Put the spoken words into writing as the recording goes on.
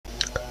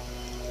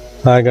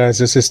Hi guys,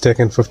 this is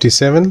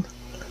Tekken57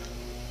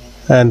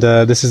 and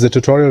this is a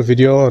tutorial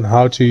video on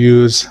how to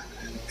use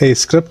a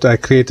script I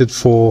created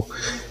for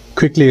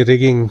quickly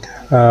rigging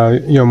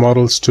your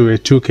models to a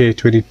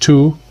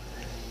 2K22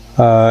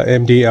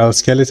 MDL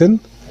skeleton.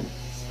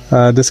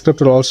 The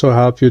script will also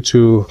help you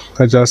to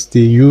adjust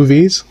the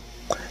UVs,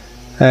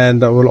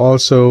 and will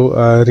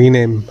also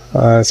rename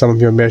some of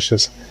your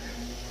meshes.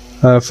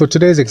 For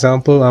today's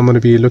example, I'm going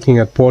to be looking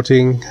at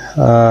porting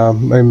a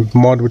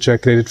mod which I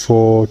created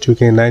for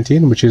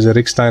 2K19, which is a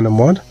Rick Steiner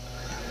mod.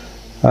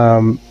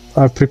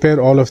 I've prepared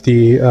all of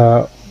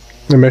the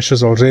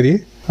meshes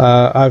already.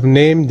 I've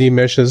named the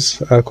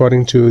meshes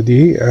according to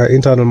the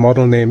internal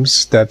model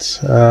names that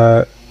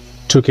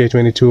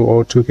 2K22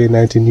 or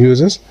 2K19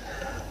 uses,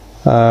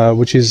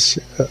 which is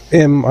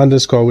M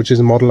underscore, which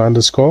is model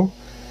underscore,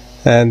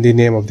 and the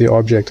name of the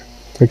object.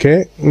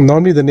 Okay,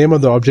 normally the name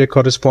of the object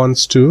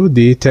corresponds to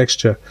the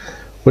texture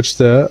which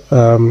the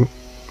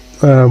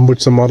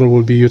model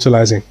will be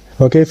utilizing.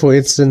 Okay, for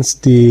instance,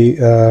 the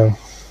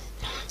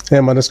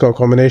M underscore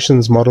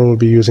combinations model will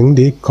be using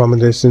the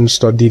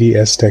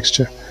combinations.dds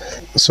texture.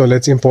 So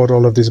let's import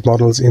all of these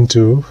models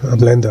into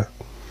Blender.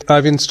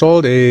 I've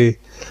installed a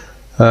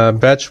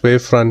batch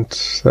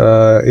wavefront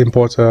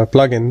importer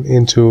plugin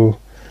into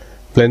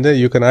Blender.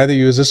 You can either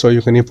use this or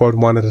you can import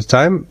one at a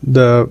time.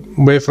 The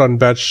wavefront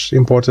batch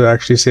importer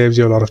actually saves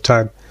you a lot of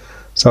time,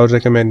 so I would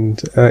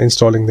recommend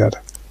installing that.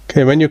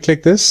 Okay, when you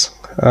click this,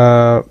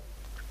 I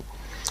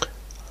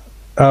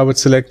would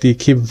select the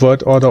keep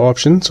vert order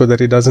option so that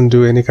it doesn't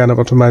do any kind of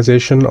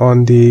optimization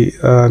on the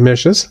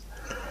meshes,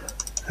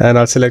 and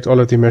I'll select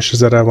all of the meshes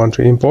that I want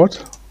to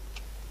import.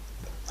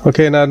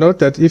 Okay, now note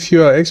that if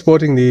you are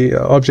exporting the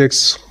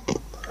objects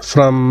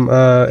from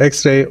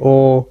X-Ray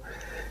or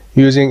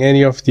using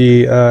any of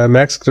the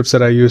Max scripts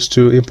that I use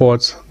to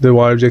import the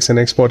Y objects and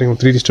exporting from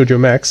 3D Studio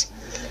Max,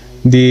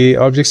 the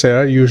objects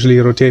are usually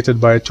rotated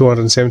by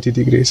 270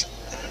 degrees.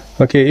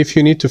 Okay, if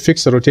you need to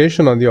fix the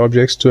rotation on the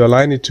objects to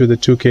align it to the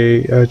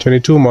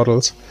 2K22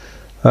 models,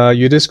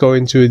 you just go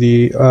into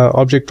the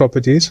object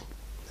properties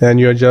and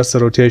you adjust the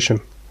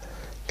rotation.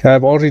 Okay,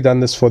 I've already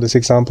done this for this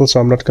example, so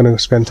I'm not going to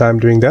spend time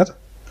doing that.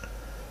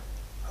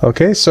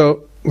 Okay,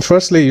 so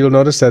firstly, you'll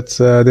notice that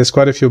there's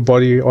quite a few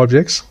body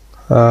objects.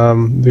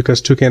 Because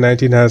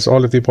 2K19 has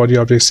all of the body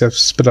objects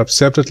split up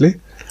separately.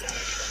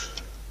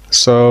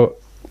 So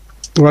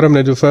what I'm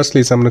going to do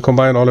firstly is I'm going to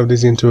combine all of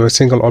these into a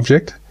single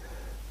object.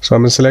 So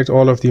I'm going to select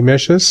all of the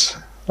meshes.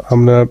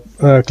 I'm going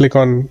to click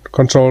on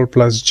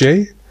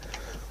Ctrl+J,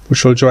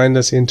 which will join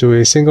this into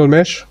a single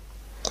mesh.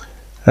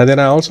 And then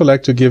I also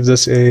like to give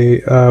this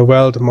a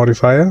weld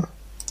modifier,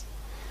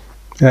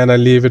 and I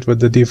leave it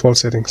with the default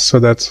settings so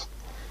that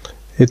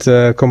it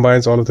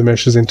combines all of the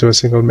meshes into a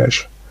single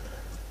mesh.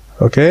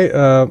 Okay,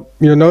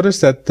 you'll notice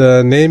that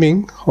the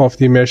naming of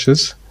the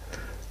meshes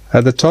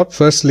at the top,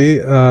 firstly,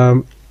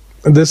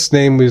 this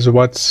name is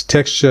what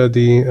texture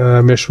the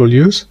mesh will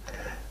use,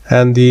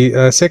 and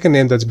the second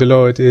name that's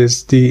below it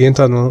is the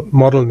internal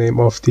model name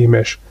of the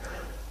mesh.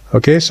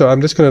 Okay, so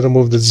I'm just going to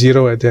remove the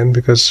 0 at the end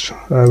because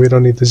we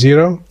don't need the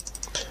 0.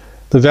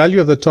 The value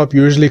of the top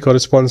usually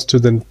corresponds to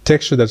the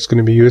texture that's going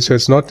to be used, so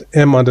it's not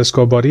M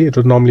underscore body, it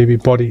would normally be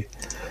body.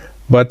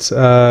 But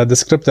the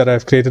script that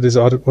I've created is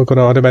going to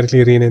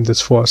automatically rename this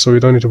for us, so we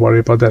don't need to worry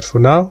about that for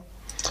now.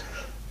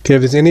 Okay,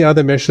 if there's any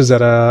other meshes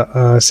that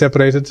are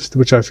separated,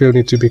 which I feel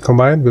need to be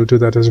combined, we'll do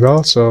that as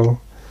well. So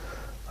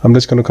I'm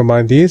just going to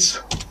combine these.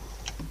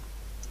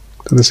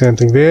 Do the same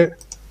thing there.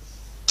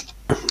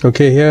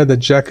 Okay, here the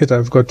jacket,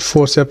 I've got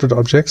 4 separate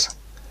objects.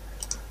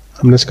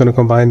 I'm just going to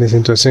combine this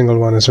into a single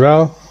one as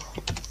well.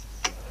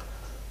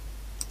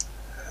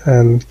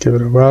 And give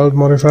it a weld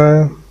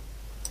modifier.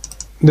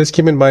 Just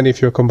keep in mind,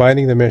 if you're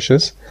combining the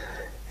meshes,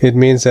 it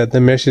means that the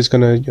mesh is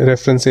going to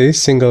reference a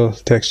single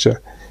texture.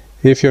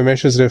 If your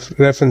meshes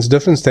reference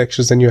different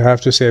textures, then you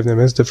have to save them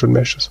as different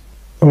meshes.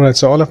 Alright,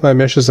 so all of my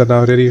meshes are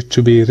now ready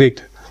to be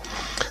rigged.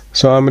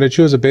 So I'm going to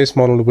choose a base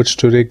model which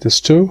to rig this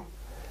to.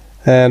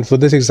 And for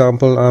this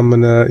example, I'm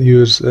going to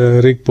use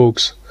rig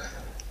books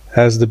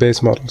as the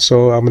base model.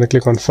 So I'm going to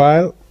click on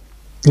File,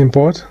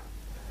 Import,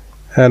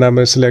 and I'm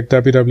going to select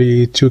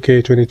WWE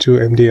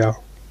 2K22 MDL.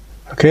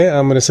 Okay,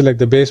 I'm going to select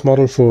the base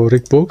model for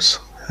rig books,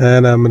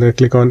 and I'm going to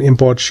click on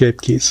Import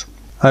Shape Keys.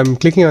 I'm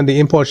clicking on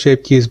the Import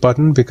Shape Keys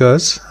button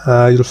because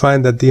you'll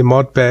find that the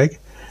mod bag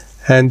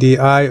and the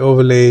eye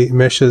overlay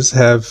meshes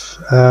have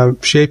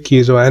shape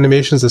keys or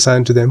animations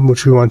assigned to them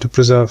which we want to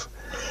preserve.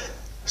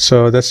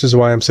 So this is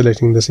why I'm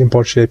selecting this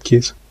Import Shape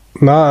Keys.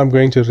 Now I'm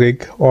going to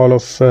rig all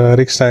of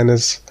Rick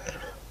Steiner's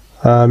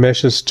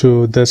meshes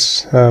to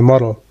this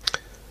model.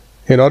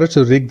 In order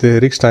to rig the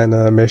Rick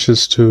Steiner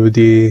meshes to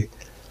the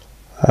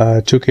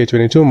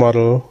 2K22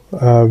 model,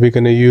 we're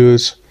going to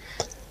use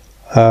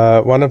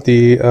one of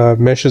the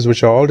meshes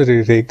which are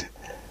already rigged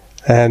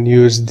and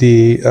use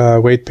the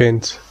weight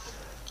paint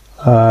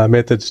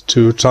method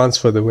to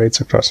transfer the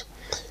weights across.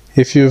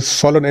 If you've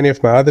followed any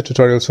of my other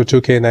tutorials for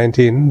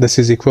 2K19, this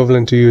is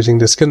equivalent to using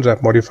the skin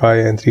wrap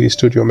modifier in 3D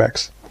Studio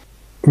Max.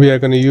 We are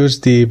going to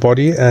use the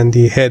body and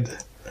the head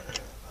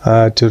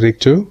to rig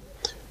 2.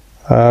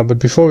 But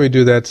before we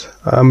do that,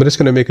 I'm just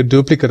going to make a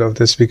duplicate of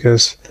this,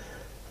 because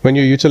when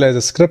you utilize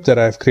a script that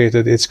I've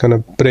created, it's going to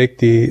break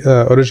the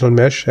original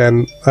mesh,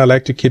 and I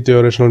like to keep the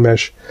original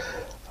mesh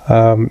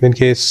in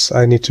case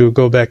I need to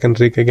go back and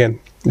rig again.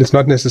 It's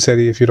not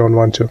necessary if you don't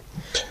want to.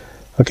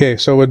 Okay,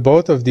 so with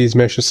both of these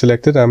meshes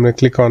selected, I'm going to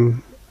click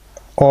on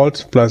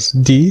Alt plus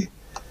D,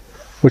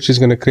 which is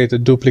going to create a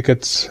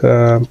duplicate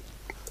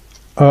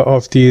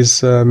of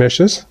these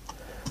meshes.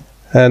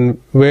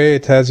 And where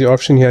it has the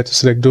option here to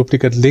select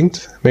duplicate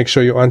linked, make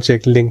sure you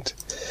uncheck linked,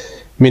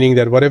 meaning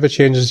that whatever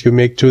changes you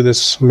make to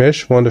this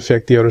mesh won't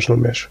affect the original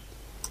mesh.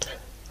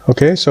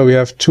 Okay, so we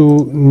have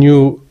two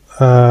new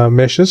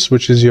meshes,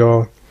 which is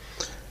your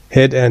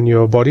head and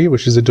your body,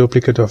 which is a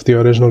duplicate of the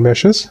original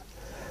meshes.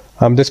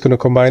 I'm just going to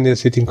combine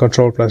this hitting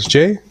Ctrl plus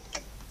J.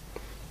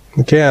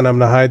 Okay, and I'm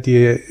going to hide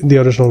the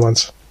original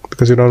ones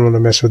because we don't want to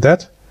mess with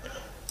that.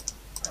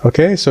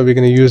 Okay, so we're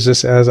going to use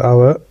this as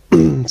our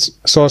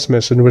source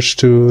mesh in which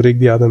to rig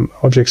the other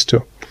objects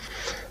to.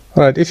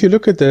 Alright, if you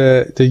look at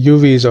the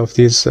UVs of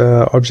these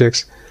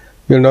objects,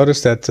 you'll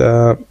notice that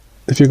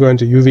if you go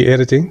into UV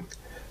editing,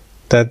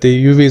 that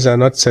the UVs are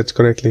not set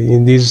correctly.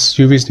 And these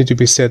UVs need to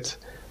be set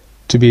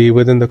to be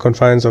within the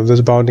confines of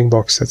this bounding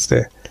box that's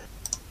there.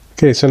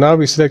 Okay, so now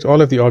we select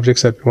all of the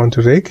objects that we want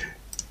to rig.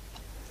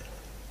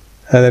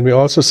 And then we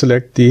also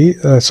select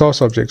the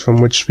source object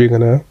from which we're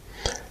going to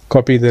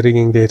copy the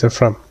rigging data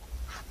from.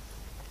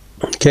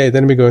 Okay,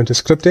 then we go into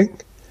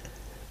scripting,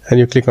 and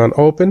you click on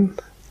open,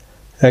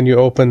 and you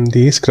open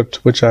the script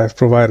which I've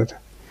provided.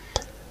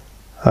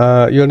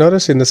 You'll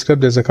notice in the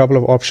script there's a couple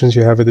of options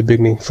you have at the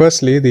beginning.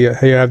 Firstly, you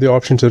have the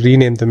option to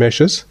rename the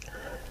meshes,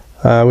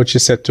 which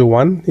is set to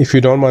 1. If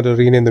you don't want to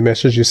rename the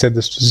meshes, you set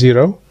this to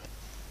 0.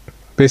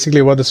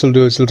 Basically what this will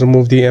do is it'll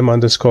remove the M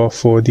underscore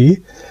for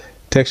the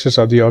textures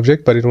of the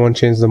object, but it won't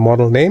change the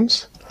model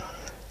names.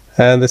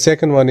 And the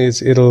second one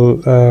is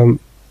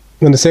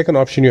and the second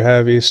option you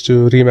have is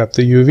to remap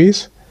the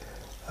UVs.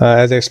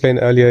 As I explained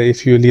earlier,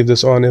 if you leave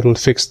this on, it'll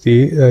fix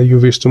the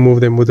UVs to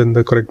move them within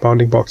the correct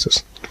bounding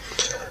boxes.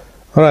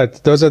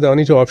 Alright, those are the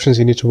only two options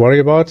you need to worry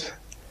about.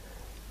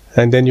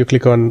 And then you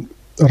click on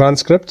Run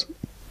Script.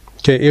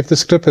 Okay, if the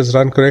script has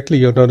run correctly,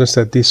 you'll notice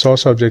that the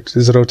source object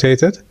is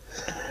rotated.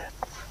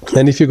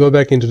 And if you go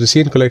back into the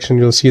scene collection,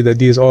 you'll see that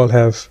these all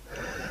have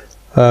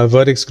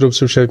vertex groups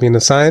which have been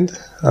assigned.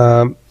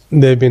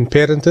 They've been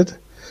parented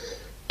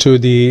to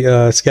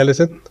the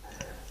skeleton,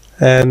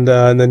 and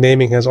the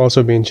naming has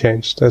also been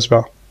changed as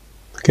well.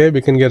 Okay,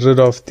 we can get rid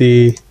of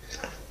the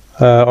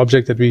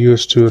object that we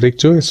used to rig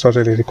to. It's not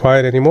really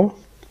required anymore.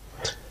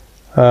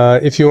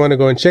 If you want to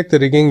go and check the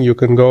rigging, you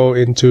can go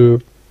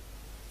into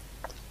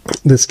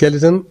the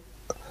skeleton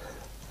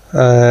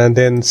and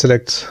then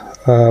select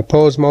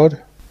pose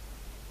mode.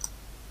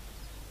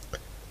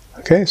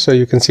 Okay, so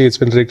you can see it's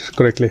been rigged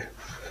correctly.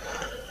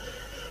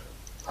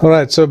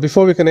 Alright, so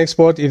before we can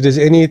export, if there's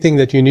anything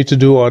that you need to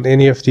do on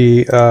any of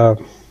the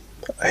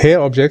hair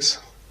objects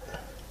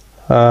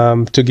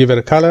to give it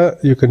a color,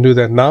 you can do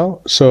that now.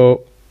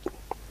 So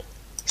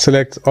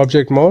select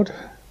object mode,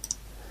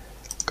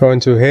 go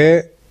into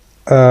hair.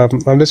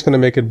 I'm just going to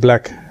make it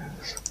black.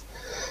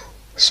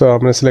 So I'm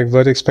going to select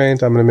vertex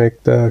paint. I'm going to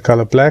make the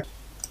color black.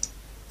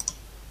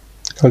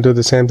 I'll do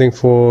the same thing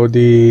for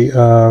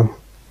the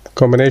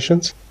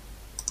combinations.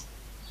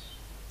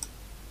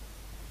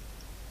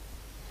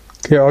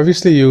 Okay,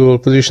 obviously you will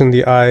position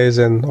the eyes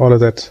and all of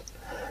that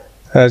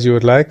as you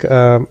would like.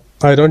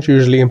 I don't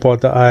usually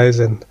import the eyes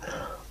and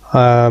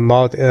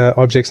mouth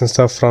objects and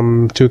stuff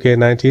from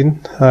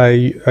 2K19.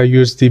 I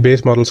use the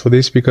base models for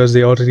this because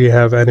they already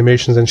have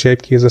animations and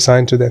shape keys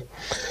assigned to them.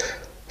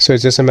 So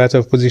it's just a matter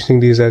of positioning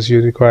these as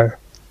you require.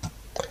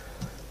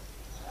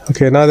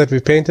 Okay, now that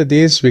we've painted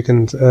these, we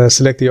can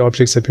select the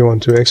objects that we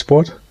want to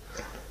export.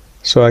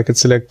 So I could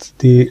select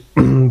the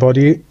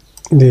body,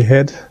 the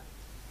head,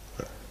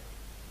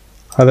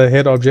 other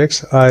head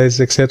objects, eyes,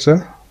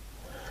 etc.,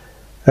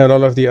 and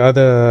all of the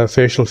other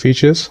facial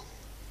features,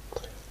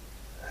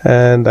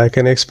 and I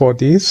can export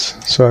these.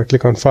 So I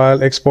click on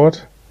File,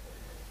 Export,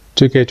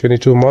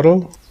 2K22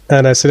 Model,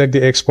 and I select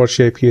the Export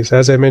Shape keys.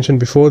 As I mentioned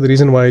before, the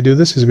reason why I do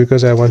this is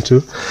because I want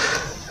to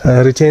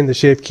retain the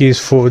shape keys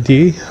for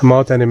the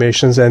mouth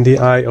animations and the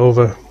eye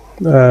over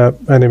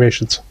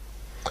animations.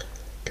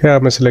 Okay, I'm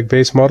going to select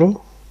Base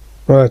Model.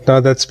 Alright,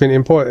 now that's been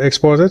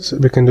exported,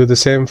 we can do the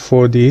same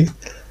for the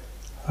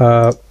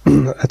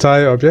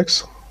attire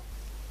objects.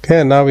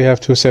 Okay, and now we have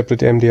two separate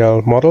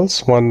MDL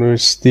models. One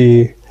is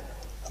the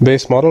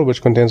base model,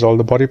 which contains all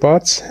the body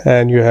parts,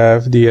 and you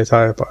have the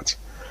attire parts.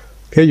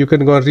 Okay, you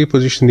can go and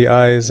reposition the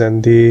eyes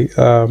and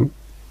the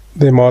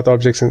mouth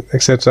objects,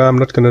 etc. I'm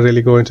not going to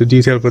really go into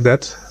detail with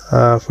that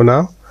for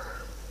now,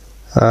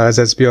 as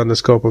that's beyond the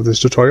scope of this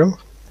tutorial.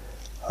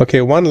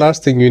 Okay, one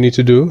last thing you need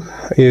to do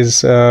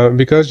is,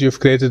 because you've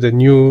created a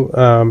new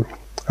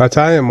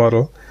attire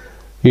model,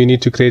 you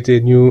need to create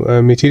a new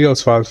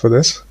materials file for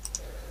this.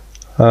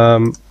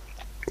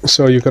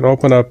 So you can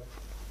open up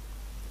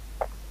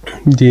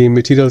the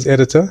materials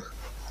editor,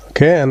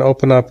 okay, and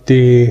open up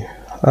the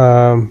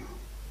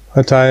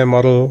entire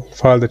model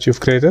file that you've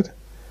created.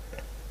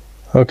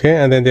 Okay,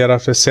 and then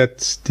thereafter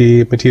set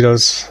the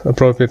materials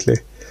appropriately.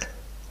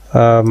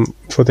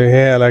 For the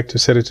hair, I like to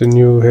set it to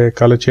new hair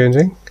color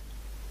changing.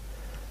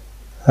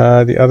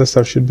 The other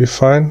stuff should be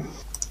fine.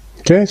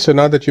 Okay, so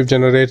now that you've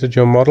generated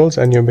your models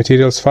and your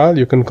materials file,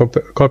 you can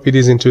copy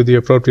these into the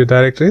appropriate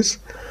directories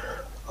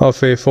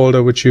of a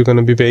folder which you're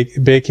going to be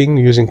baking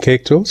using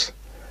Cake Tools.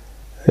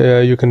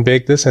 You can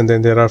bake this, and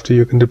then thereafter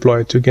you can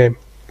deploy it to game.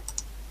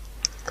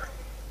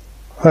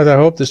 Alright, I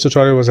hope this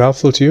tutorial was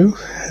helpful to you,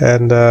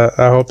 and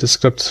I hope the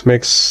script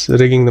makes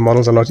rigging the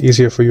models a lot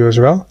easier for you as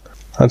well.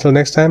 Until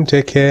next time,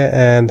 take care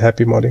and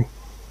happy modding.